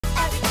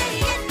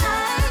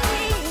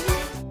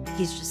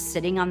he's just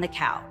sitting on the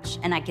couch,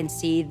 and I can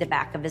see the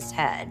back of his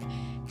head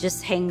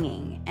just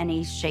hanging, and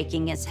he's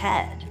shaking his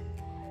head.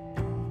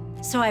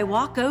 So I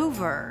walk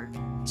over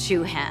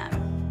to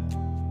him,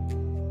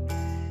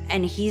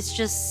 and he's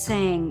just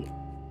saying,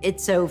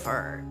 "It's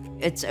over,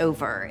 it's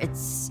over,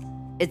 it's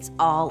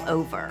all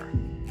over."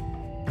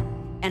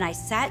 And I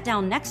sat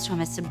down next to him.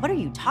 I said, "What are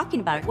you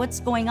talking about? What's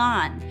going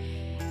on?"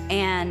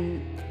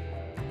 And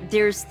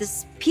there's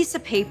this piece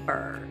of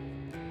paper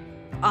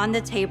on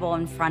the table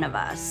in front of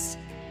us,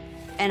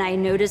 and I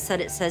noticed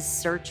that it says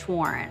search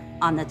warrant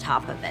on the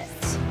top of it.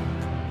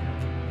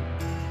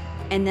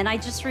 And then I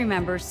just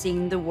remember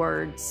seeing the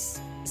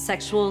words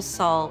sexual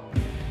assault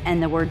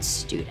and the word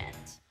student.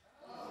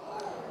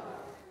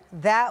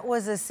 That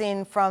was a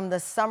scene from the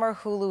summer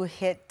Hulu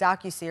hit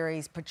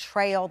docuseries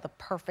Betrayal, The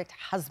Perfect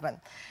Husband.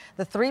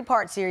 The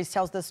three-part series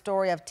tells the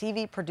story of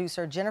TV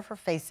producer Jenifer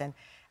Faison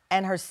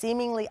and her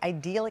seemingly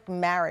idyllic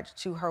marriage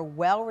to her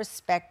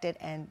well-respected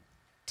and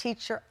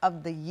Teacher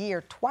of the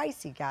Year,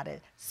 twice he got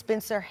it,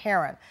 Spencer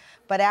Herron.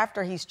 But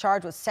after he's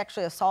charged with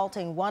sexually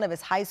assaulting one of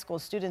his high school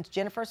students,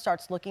 Jenifer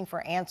starts looking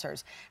for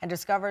answers and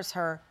discovers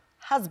her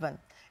husband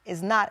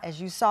is not, as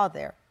you saw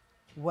there,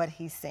 what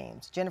he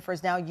seems. Jenifer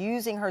is now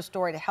using her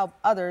story to help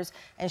others,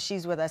 and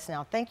she's with us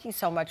now. Thank you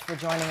so much for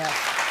joining us.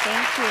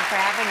 Thank you for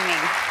having me.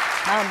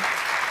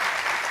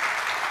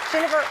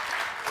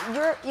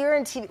 Jenifer, you're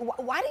in TV.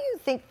 Why do you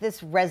think this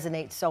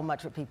resonates so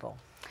much with people?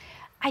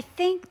 I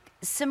think,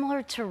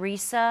 similar to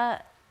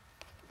Risa,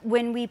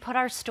 when we put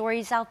our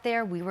stories out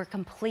there, we were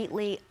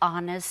completely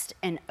honest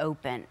and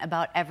open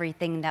about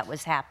everything that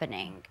was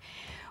happening.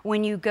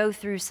 When you go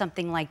through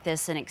something like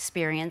this and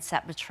experience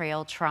that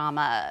betrayal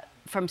trauma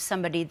from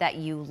somebody that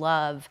you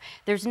love,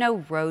 there's no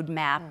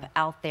roadmap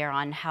out there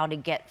on how to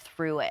get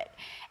through it.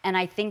 And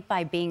I think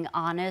by being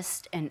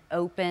honest and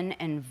open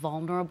and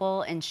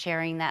vulnerable and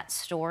sharing that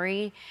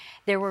story,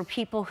 there were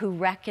people who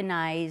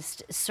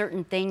recognized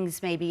certain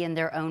things maybe in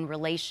their own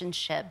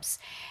relationships,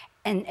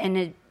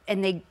 and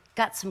they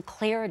got some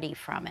clarity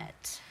from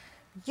it.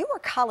 You were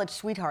college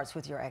sweethearts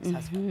with your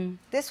ex-husband.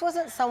 This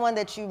wasn't someone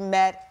that you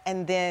met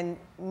and then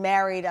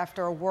married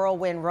after a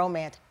whirlwind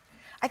romance.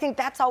 I think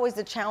that's always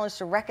the challenge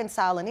to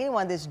reconcile in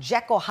anyone, this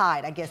Jekyll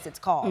Hyde, I guess it's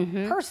called,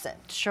 person.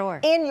 Sure.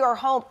 In your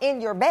home,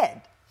 in your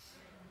bed.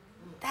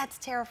 That's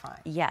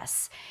terrifying.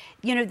 Yes.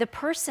 You know, the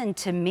person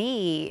to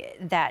me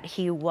that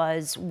he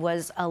was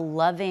a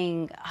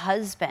loving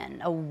husband,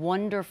 a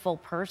wonderful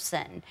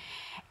person.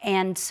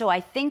 And so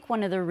I think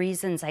one of the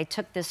reasons I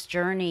took this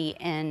journey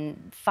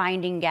in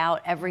finding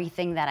out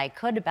everything that I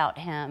could about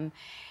him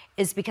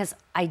is because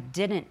I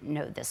didn't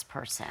know this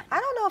person. I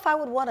don't know if I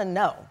would want to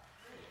know.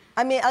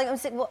 I mean, I'm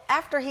saying, well,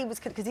 after he was,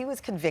 because he was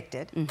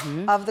convicted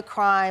of the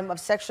crime of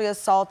sexually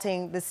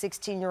assaulting the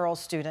 16-year-old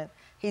student.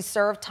 He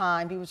served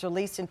time. He was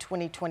released in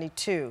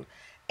 2022.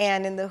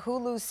 And in the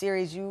Hulu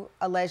series, you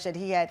allege that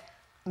he had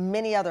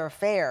many other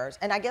affairs.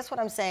 And I guess what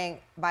I'm saying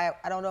by,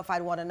 I don't know if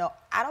I'd want to know,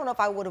 I don't know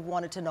if I would have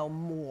wanted to know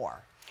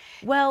more.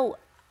 Well,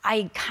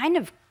 I kind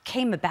of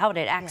came about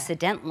it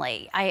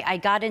accidentally. I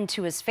got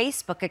into his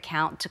Facebook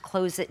account to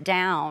close it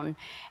down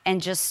and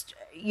just,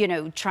 you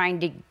know, trying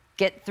to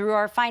get through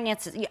our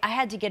finances. I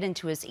had to get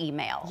into his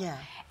email. Yeah.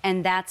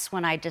 And that's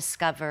when I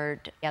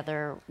discovered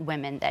other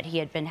women that he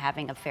had been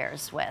having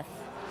affairs with.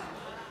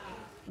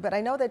 But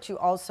I know that you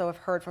also have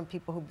heard from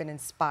people who've been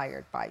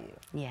inspired by you.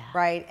 Yeah.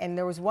 Right? And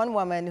there was one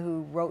woman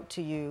who wrote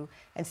to you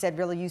and said,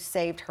 really, you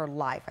saved her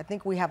life. I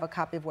think we have a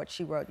copy of what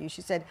she wrote you.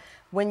 She said,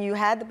 when you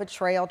had the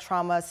betrayal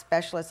trauma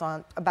specialist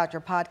on about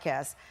your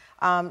podcast,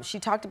 she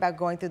talked about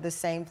going through the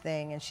same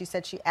thing. And she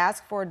said she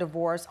asked for a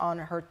divorce on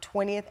her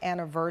 20th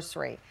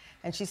anniversary.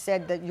 And she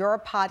said that your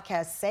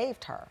podcast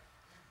saved her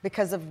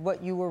because of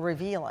what you were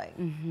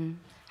revealing.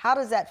 How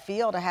does that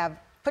feel to have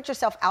put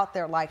yourself out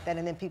there like that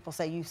and then people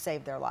say you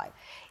saved their life?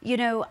 You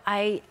know,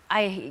 I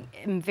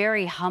am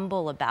very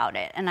humble about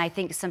it, and I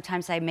think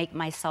sometimes I make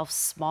myself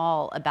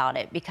small about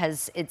it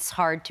because it's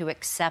hard to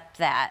accept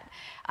that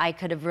I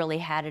could have really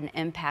had an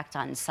impact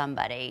on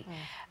somebody.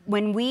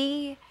 When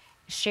we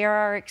share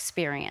our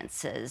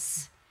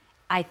experiences,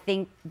 I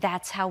think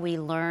that's how we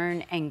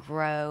learn and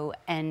grow,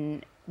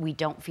 and we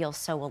don't feel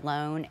so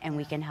alone, and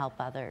we can help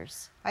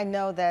others. I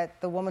know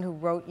that the woman who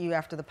wrote you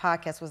after the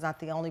podcast was not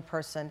the only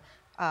person.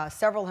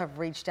 Several have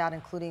reached out,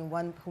 including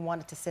one who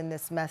wanted to send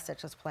this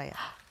message. Let's play it.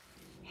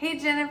 Hey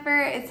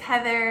Jenifer, it's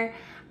Heather.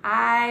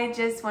 I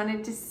just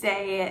wanted to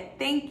say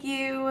thank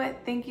you.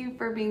 Thank you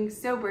for being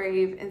so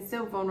brave and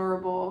so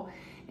vulnerable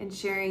and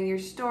sharing your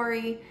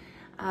story.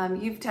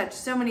 You've touched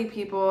so many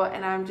people,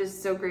 and I'm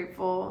just so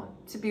grateful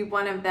to be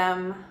one of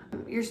them.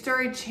 Your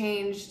story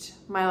changed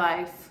my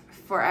life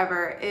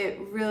forever. It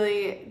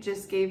really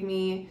just gave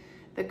me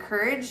the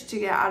courage to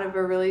get out of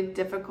a really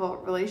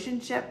difficult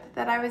relationship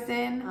that I was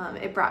in.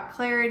 It brought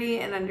clarity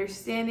and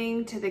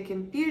understanding to the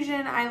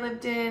confusion I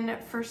lived in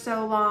for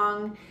so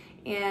long.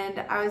 And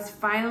I was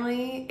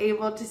finally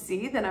able to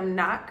see that I'm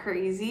not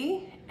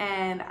crazy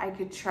and I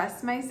could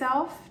trust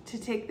myself to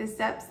take the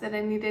steps that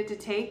I needed to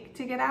take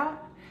to get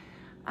out.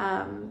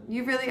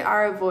 You really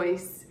are a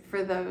voice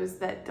for those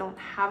that don't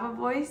have a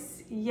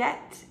voice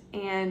yet.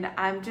 And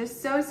I'm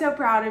just so, so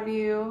proud of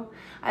you.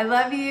 I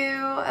love you.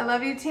 I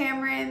love you,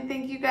 Tamron.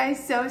 Thank you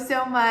guys so,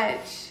 so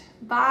much.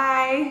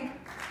 Bye.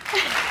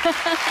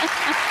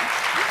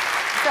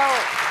 So,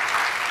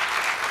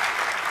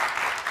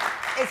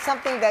 it's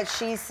something that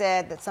she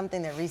said, that's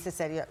something that Risa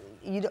said.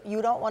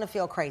 You don't want to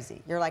feel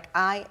crazy. You're like,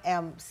 I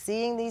am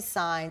seeing these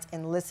signs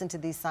and listen to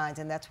these signs,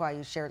 and that's why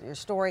you shared your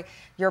story.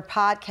 Your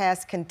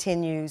podcast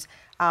continues,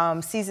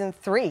 season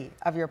 3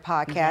 of your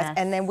podcast, Yes.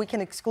 and then we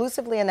can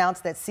exclusively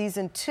announce that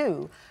season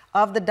 2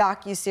 of the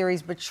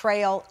docuseries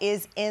Betrayal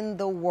is in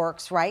the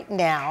works right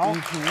now,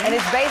 and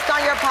it's based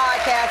on your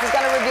podcast. It's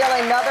going to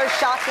reveal another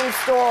shocking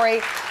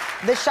story.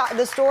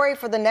 The story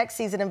for the next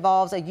season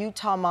involves a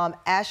Utah mom,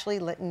 Ashley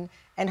Litton,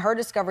 and her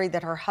discovery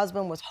that her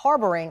husband was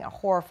harboring a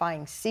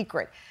horrifying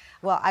secret.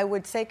 Well, I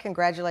would say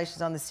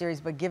congratulations on the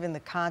series, but given the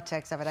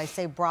context of it, I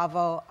say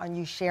bravo on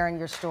you sharing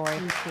your story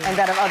and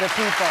that of other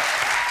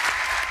people.